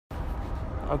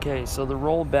Okay, so the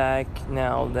rollback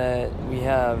now that we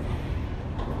have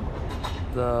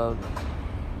the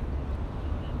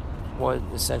what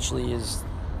essentially is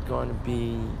going to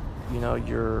be,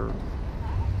 your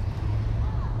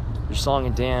song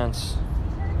and dance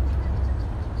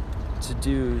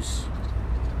to-dos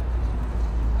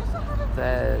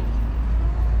that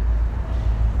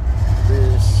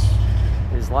this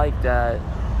is like that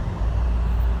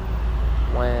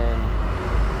when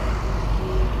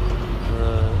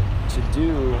the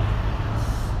to-do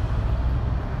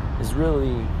is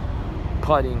really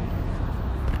putting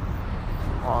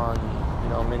on,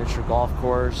 a miniature golf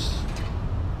course.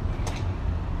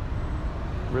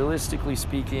 Realistically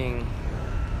speaking,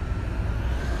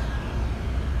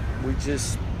 we're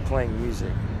just playing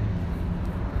music.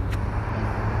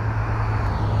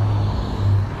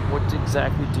 What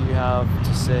exactly do you have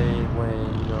to say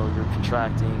when, you're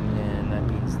contracting, and that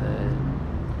means that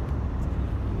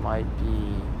you might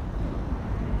be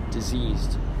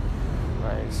diseased,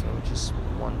 right? So just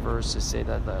one verse to say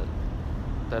that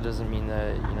doesn't mean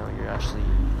that, you're actually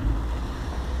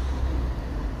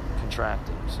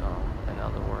contracting. So in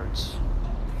other words,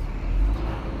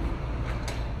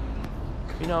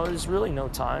 there's really no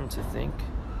time to think,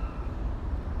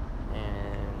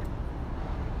 and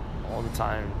all the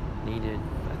time needed,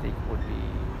 I think, would be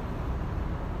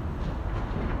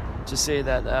to say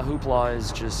that hoopla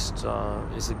is just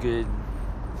is a good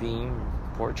theme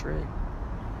portrait.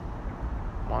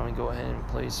 Why don't we go ahead and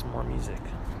play some more music?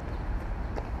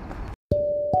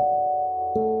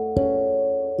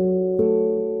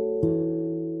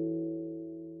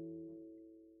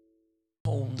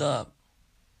 Hold up.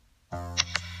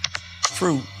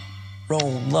 Fruit,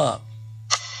 roll up.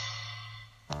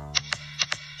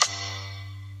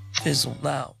 Fizzled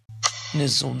out,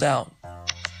 nizzled out.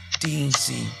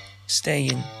 DZ,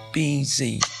 staying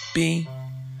busy. B1,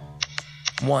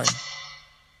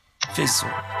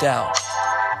 fizzled out,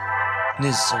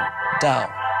 nizzled out.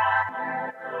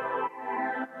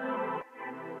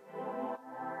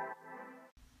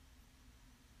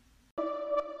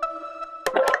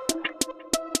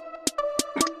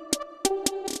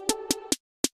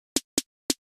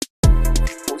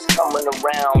 Who's coming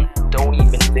around? Don't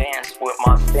even dance with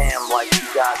my fam like you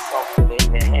got something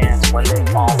in your hands. When they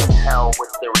all in hell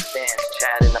with their advance,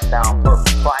 chatting about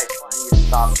perfect price. You need to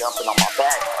stop jumping on my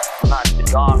back. I'm not your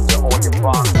doctor or your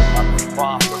boxer. I'm the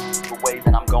proper. The way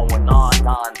that I'm going on,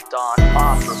 non-don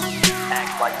offer.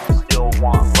 Act like you still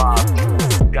want Rob.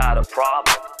 You got a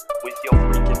problem with your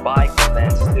freaking bike, and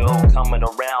then still coming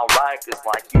around rikers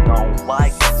like you don't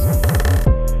like it.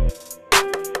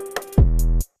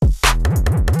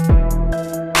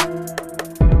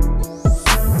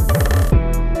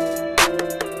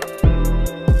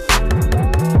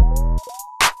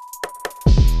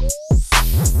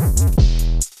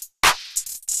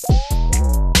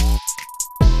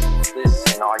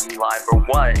 Are you live or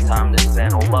what? Time to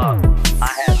settle up. I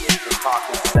had been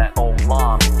talking to that old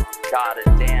mom. Got a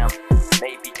damn,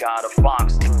 maybe got a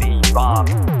fox to be robbed.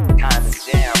 Kinda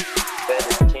jam,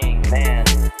 better king, man.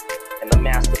 And the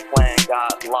master plan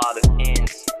got a lot of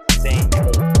ends. Same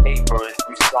old paper if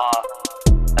you saw.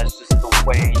 That's just the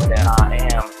way that I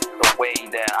am. The way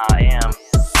that I am.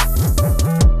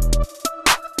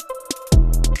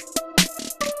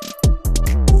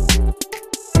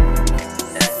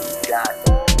 And you got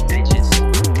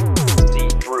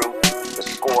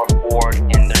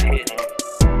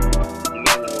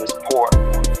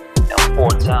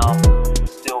Town.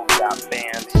 Still got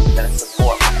bands that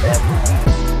support my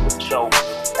every choke,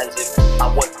 as if I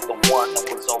wasn't the one that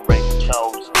was already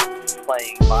chose.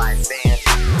 Playing my band,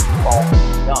 oh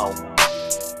no.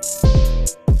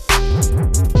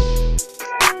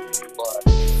 But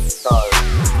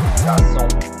got so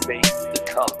many bases to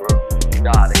cover.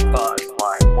 Got it buzz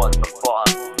like what the fuck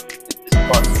did this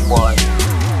buzz was?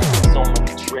 So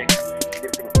many tricks,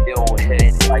 different ill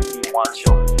head like you want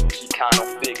your Chicano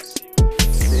fix.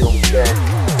 Still dead,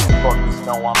 fuckers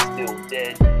know I'm still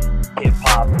dead.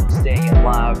 Hip-hop, staying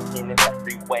alive in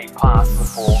every way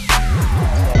possible.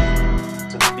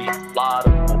 To be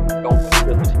laudable, going to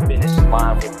the finish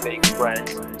line with fake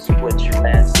friends. Split your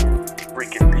mess,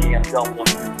 freaking BMW,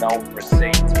 no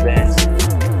Mercedes Benz.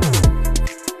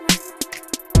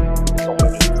 So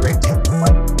many drinks,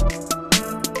 like,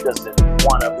 doesn't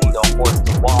wanna lead a horse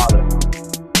to water.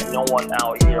 And no one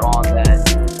out here on that,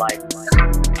 like,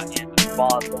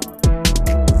 Father,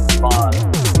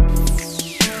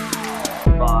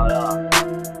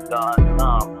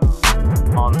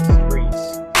 on the streets,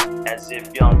 as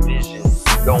if Young Vision,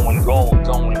 going gold,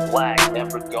 going black,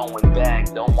 never going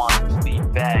back, don't want to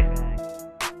feed back.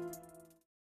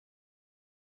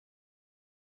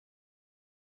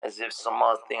 as if some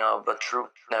other thing of a truth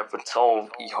never told.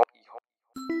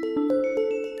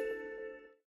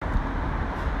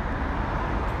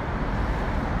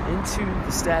 Into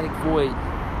the static void.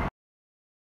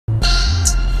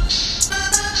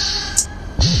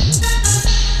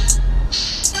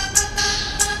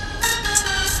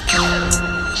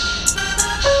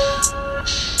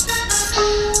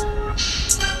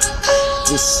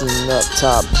 Listen up,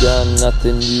 Top Gun,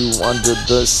 nothing new under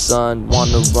the sun.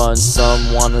 Wanna run,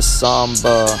 some wanna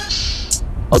samba,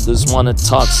 others wanna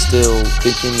talk still,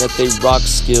 thinking that they rock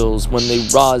skills when they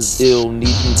rise ill,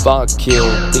 needing bot kill,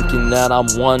 thinking that I'm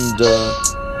wonder.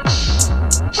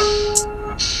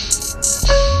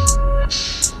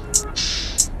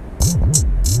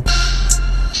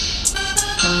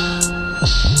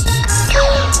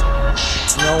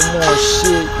 No more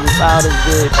shit, you're out of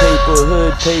it. Paper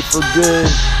hood, pay for good.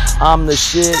 I'm the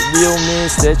shit,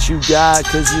 realness that you got,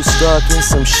 cause you're stuck in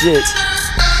some shit.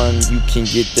 You can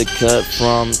get the cut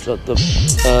from, shut the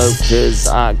up, cause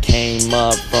I came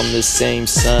up from the same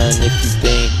sun. If you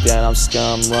think that I'm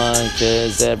scum, run,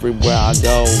 cause everywhere I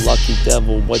go, lucky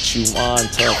devil, what you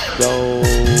want to go,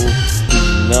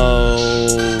 you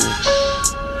know.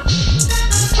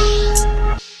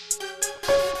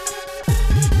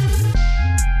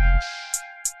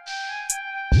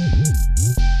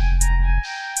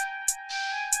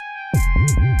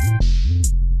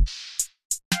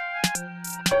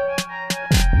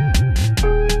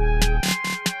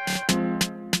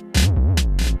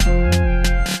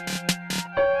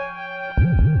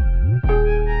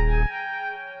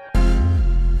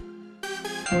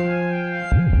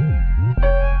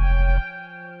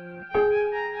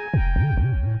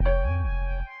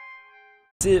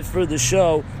 That's it for the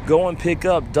show. Go and pick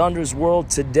up Dunder's World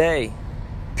today.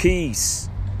 Peace.